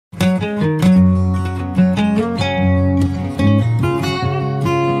Conceptual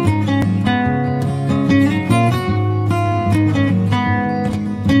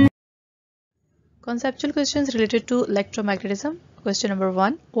questions related to electromagnetism. Question number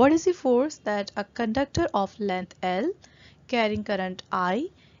 1. What is the force that a conductor of length L carrying current I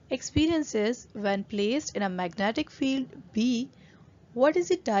experiences when placed in a magnetic field B? What is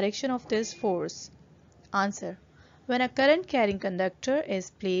the direction of this force? Answer. When a current carrying conductor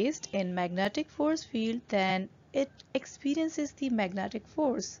is placed in magnetic force field, then it experiences the magnetic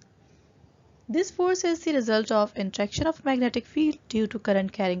force. This force is the result of interaction of magnetic field due to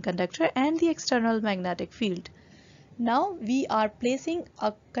current carrying conductor and the external magnetic field. Now we are placing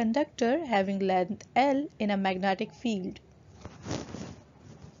a conductor having length L in a magnetic field.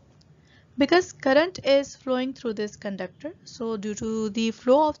 Because current is flowing through this conductor, so due to the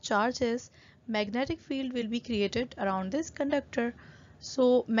flow of charges, magnetic field will be created around this conductor.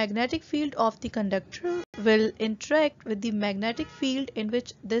 So magnetic field of the conductor will interact with the magnetic field in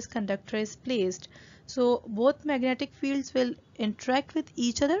which this conductor is placed. So both magnetic fields will interact with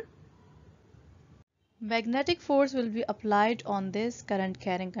each other. Magnetic force will be applied on this current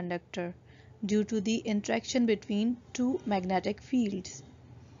carrying conductor due to the interaction between two magnetic fields.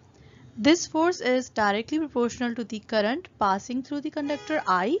 This force is directly proportional to the current passing through the conductor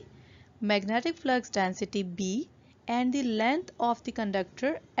I, magnetic flux density B, and the length of the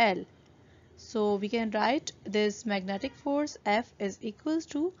conductor L. So we can write this magnetic force F is equals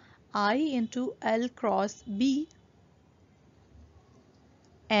to I into L cross B,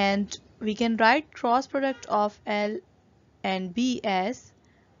 and we can write cross product of L and B as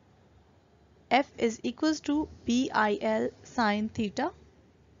F is equals to BIL sine theta,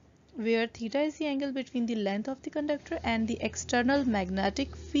 where theta is the angle between the length of the conductor and the external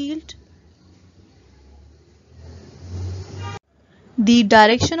magnetic field. The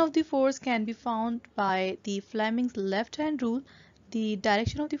direction of the force can be found by the Fleming's left-hand rule. The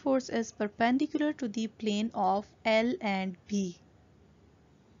direction of the force is perpendicular to the plane of L and B.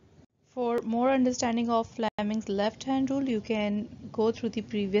 For more understanding of Fleming's left-hand rule, you can go through the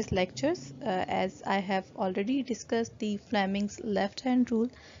previous lectures, as I have already discussed the Fleming's left-hand rule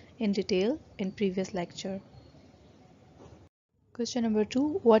in detail in previous lecture. Question number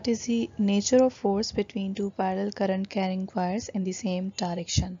 2. What is the nature of force between two parallel current carrying wires in the same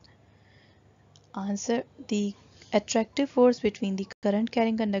direction? Answer. The attractive force between the current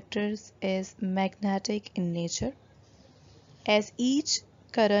carrying conductors is magnetic in nature, as each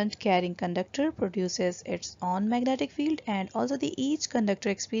current carrying conductor produces its own magnetic field, and also each conductor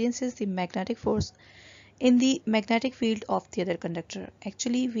experiences the magnetic force in the magnetic field of the other conductor.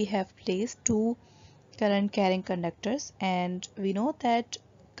 Actually, we have placed two current carrying conductors, and we know that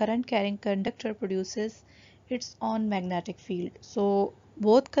current carrying conductor produces its own magnetic field. So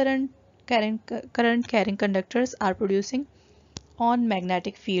both current carrying conductors are producing on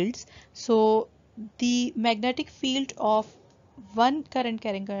magnetic fields. So the magnetic field of one current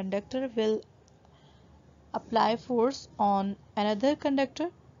carrying conductor will apply force on another conductor.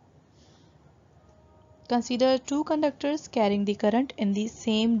 Consider two conductors carrying the current in the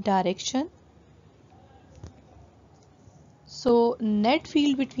same direction. So net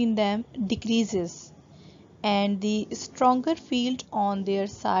field between them decreases, and the stronger field on their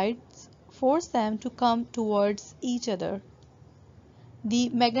sides force them to come towards each other. The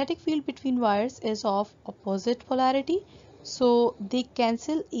magnetic field between wires is of opposite polarity, so they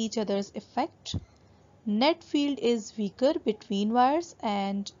cancel each other's effect. Net field is weaker between wires,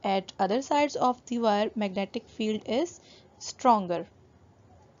 and at other sides of the wire magnetic field is stronger.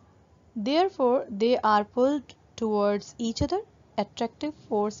 Therefore, they are pulled towards each other. Attractive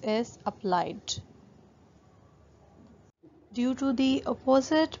force is applied. Due to the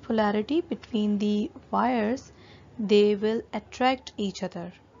opposite polarity between the wires, they will attract each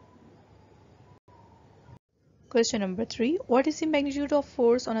other. Question number 3. What is the magnitude of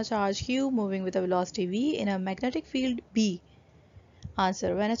force on a charge Q moving with a velocity v in a magnetic field B?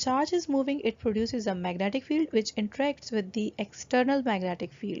 Answer. When a charge is moving, it produces a magnetic field which interacts with the external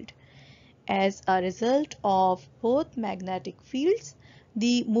magnetic field. As a result of both magnetic fields,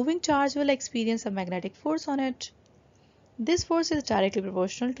 the moving charge will experience a magnetic force on it. This force is directly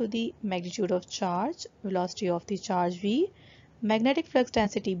proportional to the magnitude of charge, velocity of the charge v, magnetic flux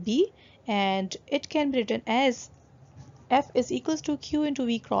density B, and it can be written as F is equals to Q into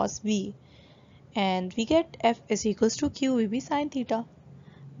V cross V, and we get F is equals to QVB sine theta,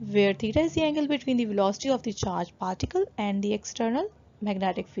 where theta is the angle between the velocity of the charged particle and the external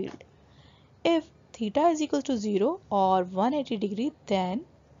magnetic field. If theta is equal to 0 or 180 degree, then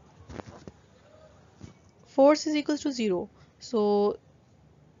force is equals to 0. So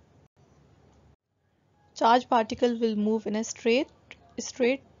charged particle will move in a straight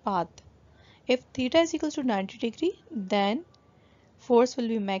path. If theta is equals to 90 degree, then force will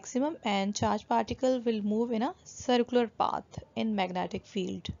be maximum and charged particle will move in a circular path in magnetic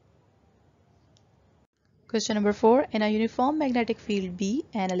field. Question number 4. In a uniform magnetic field B,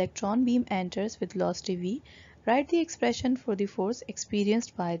 an electron beam enters with velocity v. Write the expression for the force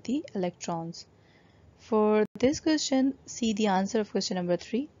experienced by the electrons. For this question, see the answer of question number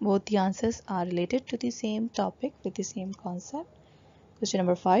 3. Both the answers are related to the same topic with the same concept. Question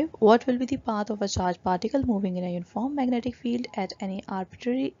number 5. What will be the path of a charged particle moving in a uniform magnetic field at any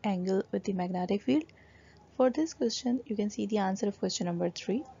arbitrary angle with the magnetic field? For this question, you can see the answer of question number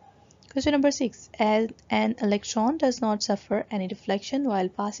 3. Question number 6. An electron does not suffer any deflection while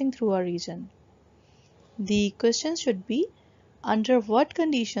passing through a region. The question should be, under what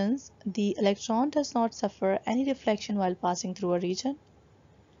conditions the electron does not suffer any deflection while passing through a region?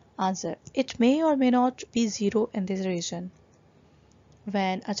 Answer. It may or may not be zero in this region.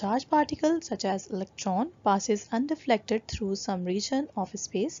 When a charged particle such as electron passes undeflected through some region of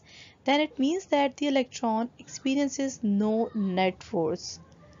space, then it means that the electron experiences no net force.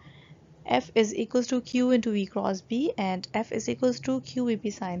 F is equals to Q into V cross B and F is equals to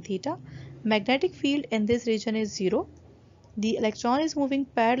QVB sine theta. Magnetic field in this region is zero. The electron is moving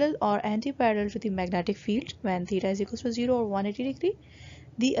parallel or anti-parallel to the magnetic field when theta is equals to 0 or 180 degree.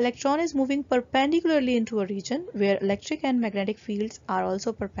 The electron is moving perpendicularly into a region where electric and magnetic fields are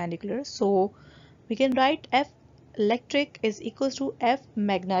also perpendicular. So we can write F electric is equals to F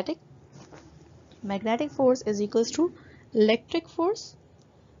magnetic. Magnetic force is equals to electric force.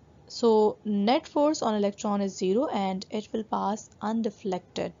 So net force on electron is 0 and it will pass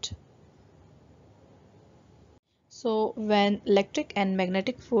undeflected. So when electric and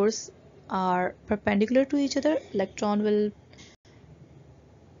magnetic force are perpendicular to each other, electron will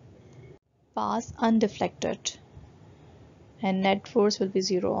pass undeflected and net force will be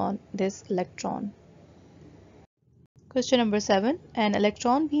 0 on this electron. Question number 7. An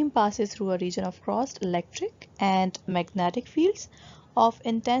electron beam passes through a region of crossed electric and magnetic fields of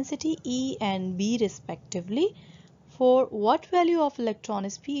intensity E and B respectively. For what value of electron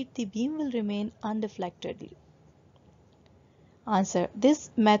speed the beam will remain undeflected? Answer. This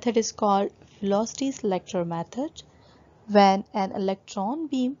method is called velocity selector method. When an electron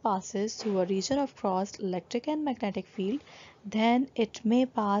beam passes through a region of crossed electric and magnetic field, then it may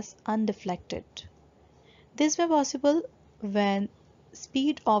pass undeflected. This may be possible when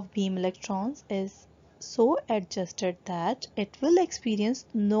speed of beam electrons is so adjusted that it will experience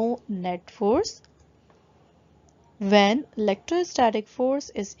no net force. When electrostatic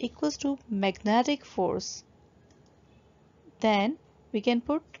force is equals to magnetic force, then we can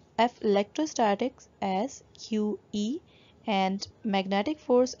put F electrostatic as QE and magnetic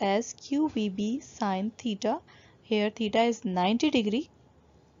force as QVB sine theta. Here theta is 90 degree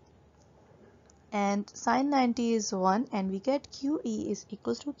and sine 90 is 1 and we get QE is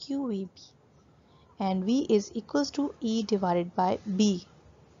equals to QVB and V is equals to E divided by B.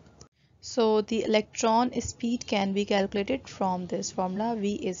 So the electron speed can be calculated from this formula.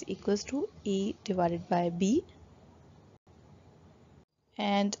 V is equals to E divided by B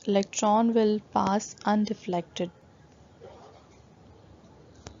and electron will pass undeflected.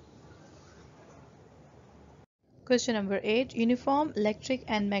 Question number 8. Uniform electric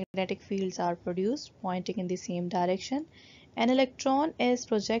and magnetic fields are produced pointing in the same direction. An electron is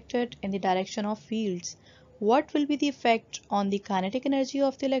projected in the direction of fields. What will be the effect on the kinetic energy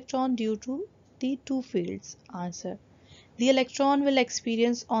of the electron due to the two fields? Answer. The electron will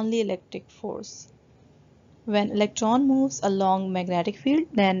experience only electric force. When electron moves along magnetic field,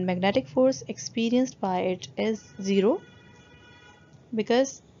 then magnetic force experienced by it is 0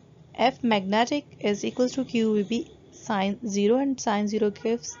 because F magnetic is equals to QVB sine 0 and sine 0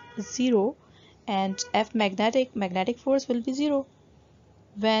 gives 0 and F magnetic force will be 0.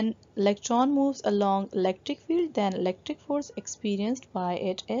 When electron moves along electric field, then electric force experienced by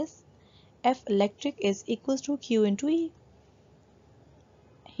it is F electric is equals to Q into E.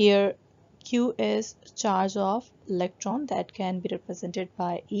 Here Q is charge of electron that can be represented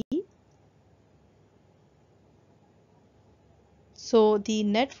by E. So the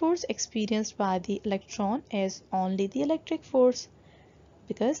net force experienced by the electron is only the electric force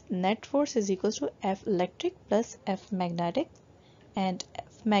because net force is equals to F electric plus F magnetic and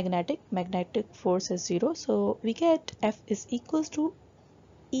F magnetic force is 0. So we get F is equals to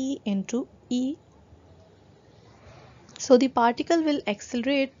E into E. So the particle will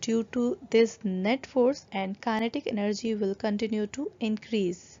accelerate due to this net force and kinetic energy will continue to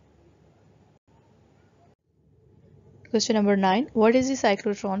increase. Question number 9. What is the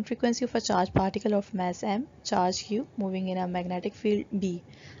cyclotron frequency of a charged particle of mass m, charge q, moving in a magnetic field B?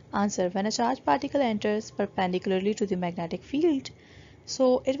 Answer. When a charged particle enters perpendicularly to the magnetic field,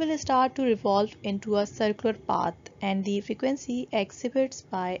 so it will start to revolve into a circular path, and the frequency exhibits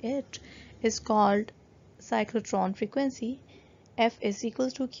by it is called cyclotron frequency. F is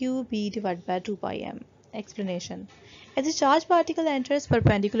equals to qb divided by 2 pi m. Explanation. As the charged particle enters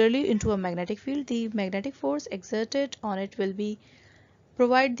perpendicularly into a magnetic field, the magnetic force exerted on it will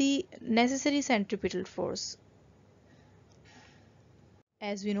provide the necessary centripetal force.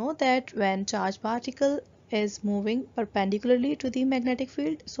 As we know that when charged particle is moving perpendicularly to the magnetic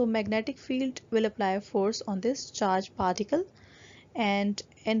field, so magnetic field will apply a force on this charged particle, and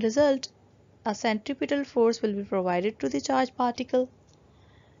in result a centripetal force will be provided to the charged particle,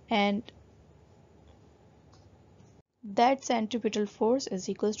 and that centripetal force is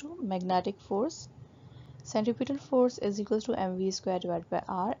equals to magnetic force. Centripetal force is equals to mv square divided by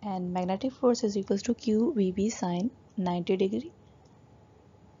r, and magnetic force is equals to q vb sine 90 degree.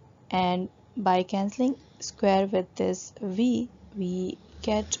 And by cancelling square with this v, we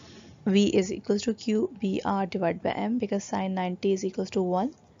get v is equals to q br divided by m, because sine 90 is equals to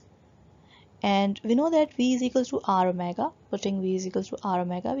 1. And we know that v is equals to r omega. Putting v is equals to r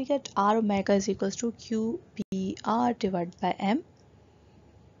omega, we get r omega is equals to q br divided by m,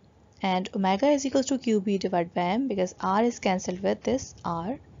 and omega is equals to qb divided by m, because r is cancelled with this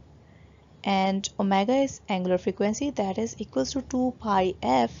r, and omega is angular frequency, that is equals to 2 pi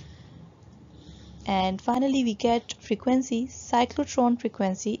f. And finally we get frequency, cyclotron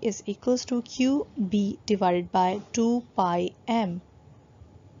frequency is equals to qb divided by 2 pi m.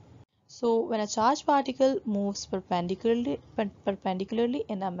 So when a charged particle moves perpendicularly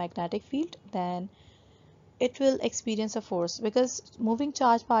in a magnetic field, then it will experience a force, because moving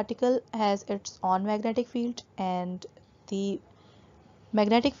charged particle has its own magnetic field, and the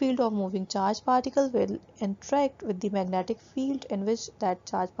magnetic field of moving charged particle will interact with the magnetic field in which that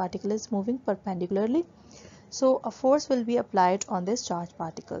charged particle is moving perpendicularly. So a force will be applied on this charged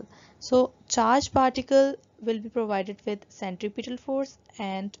particle. So charged particle will be provided with centripetal force,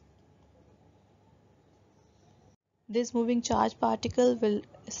 and this moving charged particle will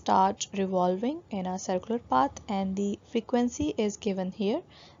start revolving in a circular path, and the frequency is given here.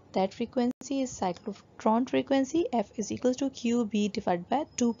 That frequency is cyclotron frequency. F is equals to qb divided by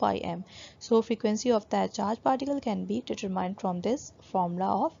 2 pi m. So frequency of that charged particle can be determined from this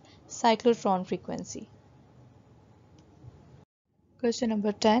formula of cyclotron frequency. Question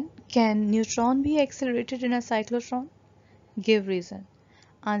number 10. Can neutron be accelerated in a cyclotron? Give reason.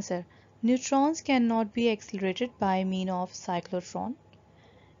 Answer. Neutrons cannot be accelerated by means of cyclotron.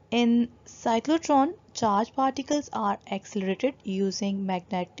 In cyclotron, charged particles are accelerated using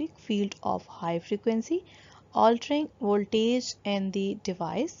magnetic field of high frequency, altering voltage in the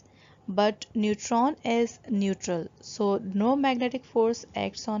device. But neutron is neutral, so no magnetic force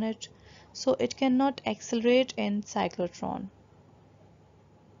acts on it, so it cannot accelerate in cyclotron.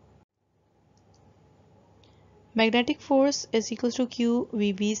 Magnetic force is equal to q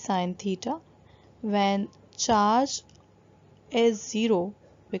vb sine theta. When charge is 0,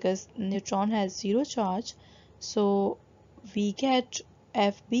 because neutron has 0 charge, so we get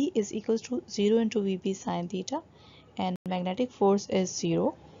Fb is equals to 0 into Vb sine theta, and magnetic force is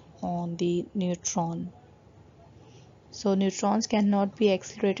 0 on the neutron. So neutrons cannot be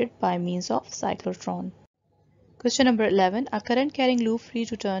accelerated by means of cyclotron. Question number 11. A current carrying loop free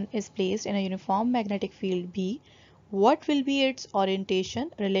to turn is placed in a uniform magnetic field B. What will be its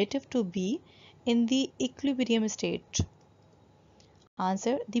orientation relative to B in the equilibrium state?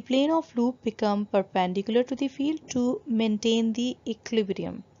 Answer. The plane of loop become perpendicular to the field to maintain the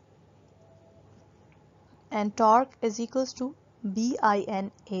equilibrium. And torque is equals to BINA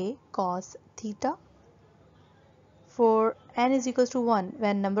cos theta. For n is equals to 1,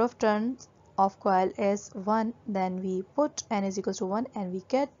 when number of turns of coil is 1, then we put n is equals to 1 and we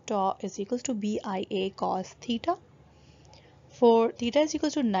get tau is equals to BIA cos theta. For theta is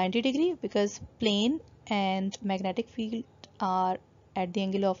equals to 90 degree, because plane and magnetic field are at the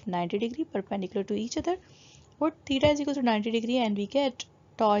angle of 90 degree perpendicular to each other. Put theta is equals to 90 degree and we get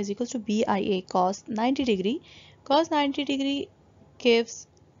tau is equals to BIA cos 90 degree. Cos 90 degree gives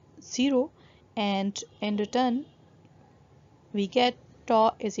 0, and in return we get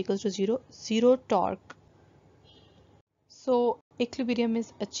tau is equals to 0 torque. So equilibrium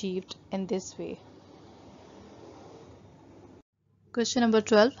is achieved in this way. Question number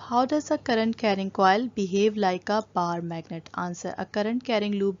 12. How does a current carrying coil behave like a bar magnet? Answer. A current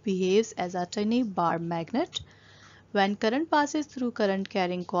carrying loop behaves as a tiny bar magnet. When current passes through current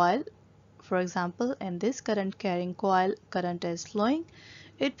carrying coil For example, in this current carrying coil, current is flowing.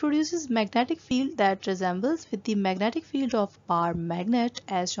 It produces magnetic field that resembles with the magnetic field of bar magnet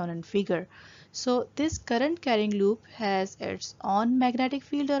as shown in figure. So this current carrying loop has its own magnetic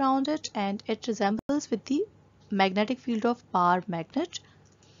field around it, and it resembles with the magnetic field of bar magnet.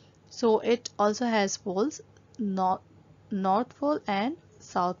 So it also has poles, north pole and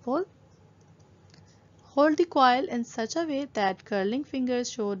south pole. Hold the coil in such a way that curling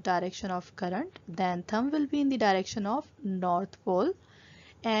fingers show direction of current, then thumb will be in the direction of north pole,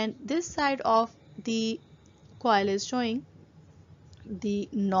 and this side of the coil is showing the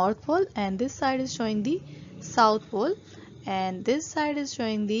north pole and this side is showing the south pole, and this side is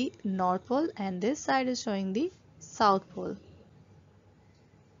showing the north pole and this side is showing the south pole.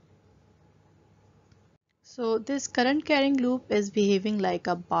 So this current carrying loop is behaving like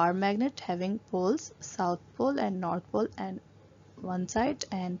a bar magnet having poles, south pole and north pole and one side,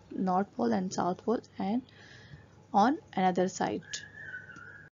 and north pole and south pole and on another side.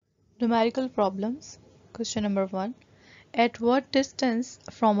 Numerical problems. Question number 1. At what distance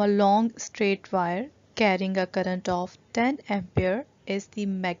from a long straight wire carrying a current of 10 ampere is the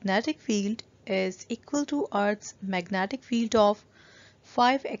magnetic field is equal to Earth's magnetic field of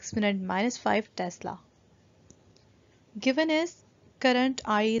 5 exponent minus 5 Tesla? Given is current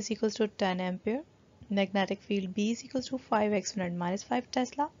I is equals to 10 ampere, magnetic field B is equals to 5 exponent minus 5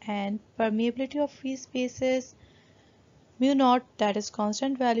 Tesla, and permeability of free space is mu naught, that is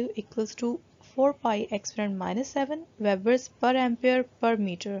constant value, equals to 4 pi exponent minus 7 Webers per ampere per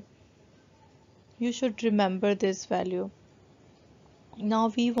meter. You should remember this value.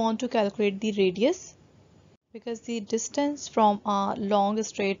 Now we want to calculate the radius, because the distance from a long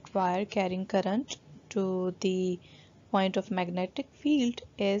straight wire carrying current to the point of magnetic field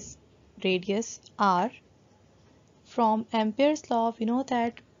is radius r. From Ampere's law, we know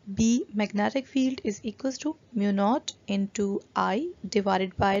that B magnetic field is equals to mu naught into I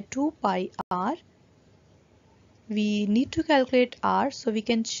divided by 2 pi r. We need to calculate r, so we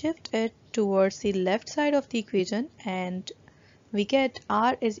can shift it towards the left side of the equation, and we get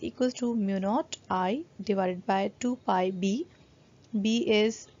r is equals to mu naught I divided by 2 pi b. B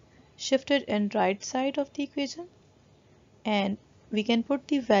is shifted in right side of the equation, and we can put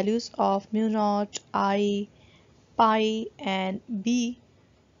the values of mu naught, I, pi and b,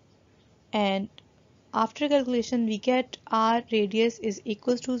 and after calculation we get r radius is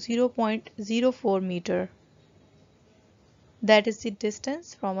equals to 0.04 meter. That is the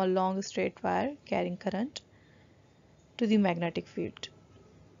distance from a long straight wire carrying current to the magnetic field.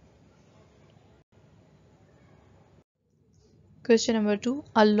 Question number 2.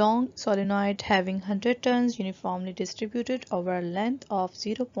 A long solenoid having 100 turns uniformly distributed over a length of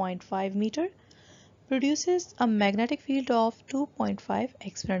 0.5 meter produces a magnetic field of 2.5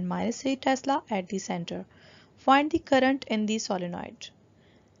 exponent minus 3 Tesla at the center. Find the current in the solenoid.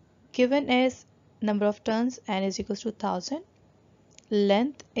 Given is number of turns n is equals to 1000,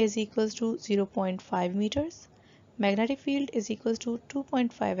 length is equals to 0.5 meters, magnetic field is equals to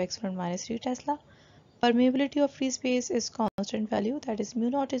 2.5 exponent minus 3 Tesla. Permeability of free space is constant value, that is mu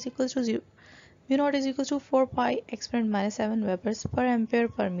naught is equals to 0. Mu naught is equals to 4 pi exponent minus 7 Webers per ampere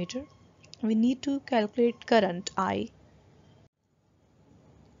per meter. We need to calculate current I.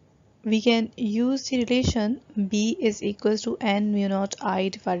 We can use the relation B is equals to N mu naught I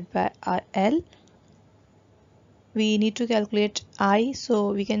divided by L. We need to calculate I,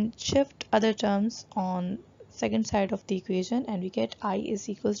 so we can shift other terms on second side of the equation, and we get I is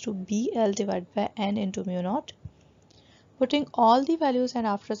equals to BL divided by N into mu naught. Putting all the values and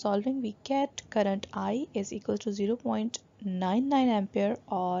after solving, we get current I is equal to 0.99 ampere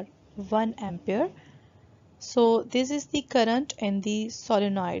or 1 ampere. So this is the current in the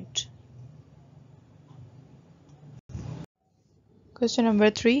solenoid. Question number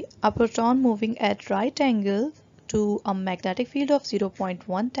 3. A proton moving at right angle to a magnetic field of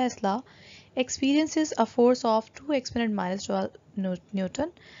 0.1 Tesla experiences a force of 2 exponent minus 12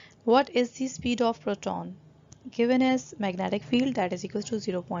 Newton. What is the speed of proton? Given as magnetic field, that is equals to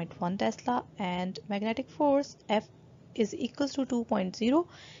 0.1 Tesla, and magnetic force F is equals to 2.0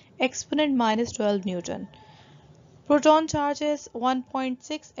 exponent minus 12 Newton. Proton charge is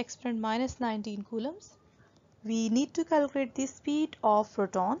 1.6 exponent minus 19 coulombs. We need to calculate the speed of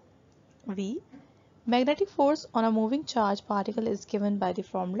proton V. Magnetic force on a moving charge particle is given by the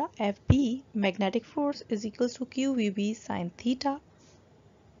formula Fb. Magnetic force is equals to QVB sine theta.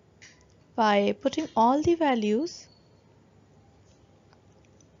 By putting all the values,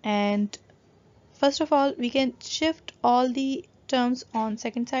 and first of all we can shift all the terms on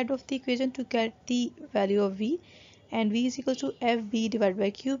second side of the equation to get the value of V, and V is equal to FB divided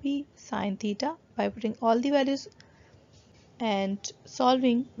by QB sine theta. By putting all the values and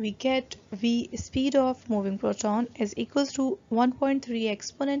solving, we get V speed of moving proton is equals to 1.3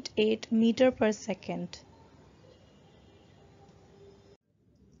 exponent 8 meter per second.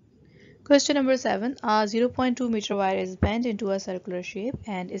 Question number 7. A 0.2 meter wire is bent into a circular shape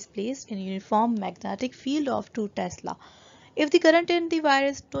and is placed in a uniform magnetic field of 2 Tesla. If the current in the wire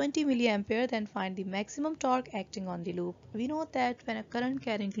is 20 milliampere, then find the maximum torque acting on the loop. We know that when a current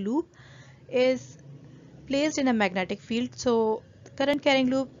carrying loop is placed in a magnetic field, so the current carrying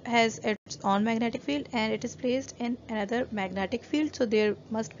loop has its own magnetic field and it is placed in another magnetic field, so there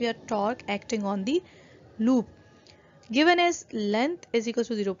must be a torque acting on the loop. Given as length is equal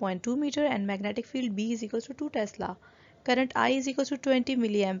to 0.2 meter and magnetic field B is equal to 2 Tesla, current I is equal to 20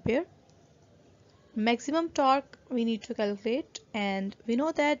 milliampere. Maximum torque we need to calculate, and we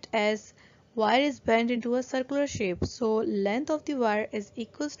know that as wire is bent into a circular shape, so length of the wire is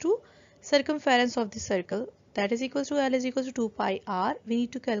equals to circumference of the circle, that is equals to L is equals to 2 pi r. We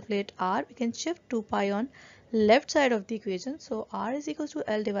need to calculate r. We can shift 2 pi on left side of the equation, so r is equals to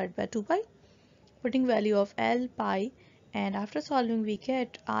L divided by 2 pi. Putting value of L, pi, and after solving we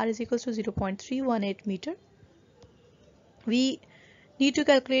get r is equals to 0.318 meter. We need to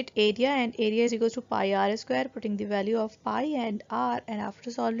calculate area, and area is equals to pi r square. Putting the value of pi and r, and after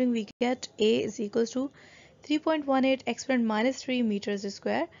solving we get a is equals to 3.18 exponent minus 3 meters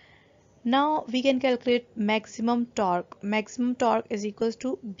square. Now we can calculate maximum torque. Maximum torque is equals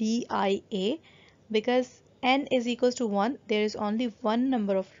to BIA, because n is equals to 1. There is only one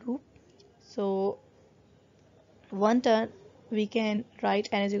number of loop, so one turn we can write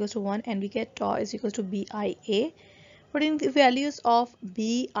n is equals to 1 and we get torque is equals to BIA. Putting the values of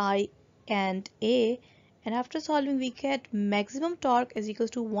B, I and A, and after solving we get maximum torque is equals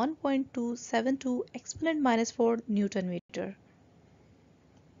to 1.272 exponent minus 4 Newton meter.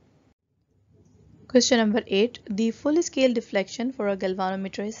 Question number 8. The full scale deflection for a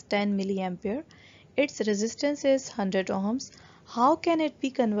galvanometer is 10 milliampere. Its resistance is 100 ohms. How can it be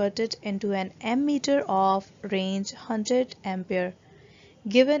converted into an ammeter of range 100 ampere?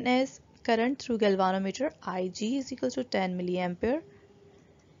 Given as current through galvanometer Ig is equals to 10 milliampere.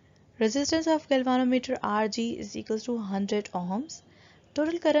 Resistance of galvanometer Rg is equals to 100 ohms.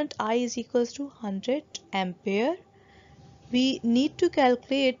 Total current I is equals to 100 ampere. We need to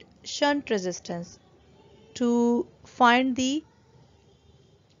calculate shunt resistance. To find the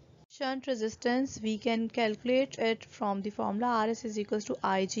shunt resistance, we can calculate it from the formula Rs is equals to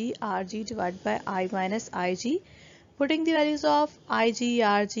Ig Rg divided by I minus Ig. Putting the values of Ig,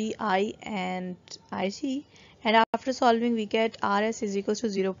 Rg, I and Ig, and after solving we get Rs is equals to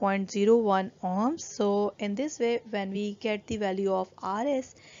 0.01 ohms. So in this way, when we get the value of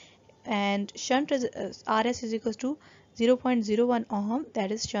Rs and Rs is equals to 0.01 ohm,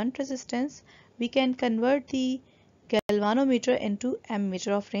 that is shunt resistance, we can convert the galvanometer into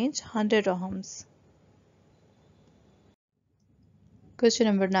ammeter of range 100 ohms. Question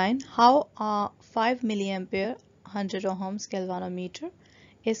number 9. How a 5 milliampere 100 ohms galvanometer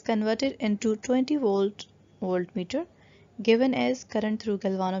is converted into 20 volt voltmeter, given as current through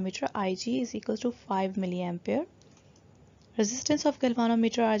galvanometer Ig is equals to 5 milliampere. Resistance of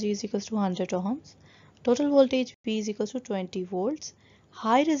galvanometer Rg is equals to 100 ohms. Total voltage V is equals to 20 volts.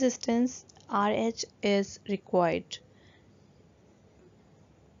 High resistance RH is required,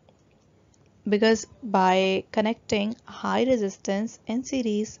 because by connecting high resistance in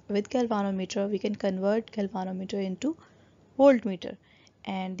series with galvanometer, we can convert galvanometer into voltmeter,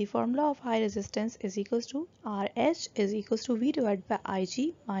 and the formula of high resistance is equals to RH is equals to V divided by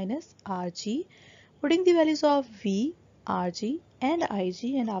Ig minus Rg. Putting the values of V, Rg and Ig,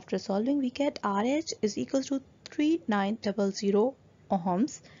 and after solving we get RH is equals to 3900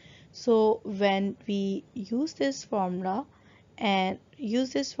 ohms. So when we use this formula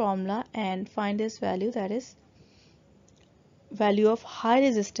and find this value, that is value of high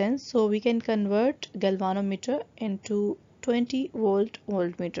resistance, so we can convert galvanometer into 20 volt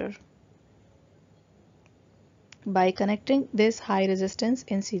voltmeter by connecting this high resistance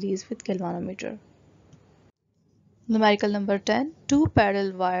in series with galvanometer. Numerical number 10. Two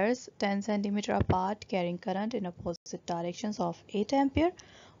parallel wires 10 cm apart carrying current in opposite directions of 8 ampere.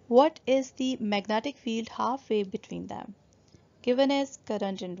 What is the magnetic field halfway between them? Given as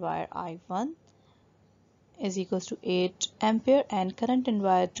current in wire I1 is equals to 8 ampere and current in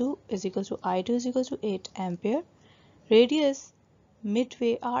wire 2 is equals to I2 is equals to 8 ampere. Radius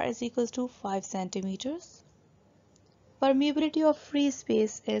midway R is equals to 5 centimeters. Permeability of free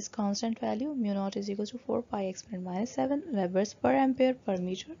space is constant value mu naught is equals to 4 pi exponent minus 7 Webers per ampere per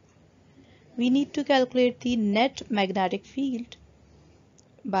meter. we need to calculate the net magnetic field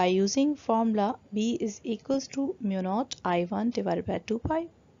by using formula B is equals to mu naught I1 divided by 2 pi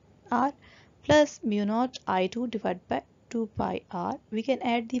r plus mu naught I2 divided by 2 pi r. We can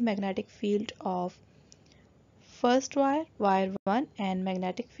add the magnetic field of first wire, wire 1, and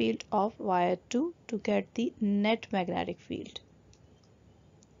magnetic field of wire 2 to get the net magnetic field.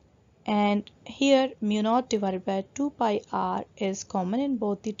 And here mu naught divided by 2 pi r is common in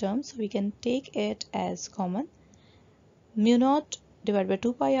both the terms, so we can take it as common. Mu naught divided by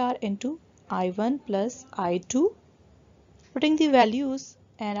 2 pi r into I1 plus I2. Putting the values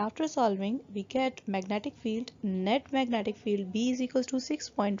and after solving we get magnetic field, net magnetic field B is equals to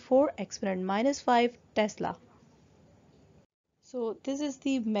 6.4 exponent minus 5 Tesla. So this is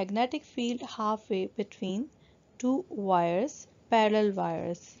the magnetic field halfway between two wires, parallel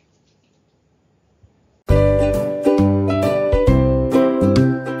wires.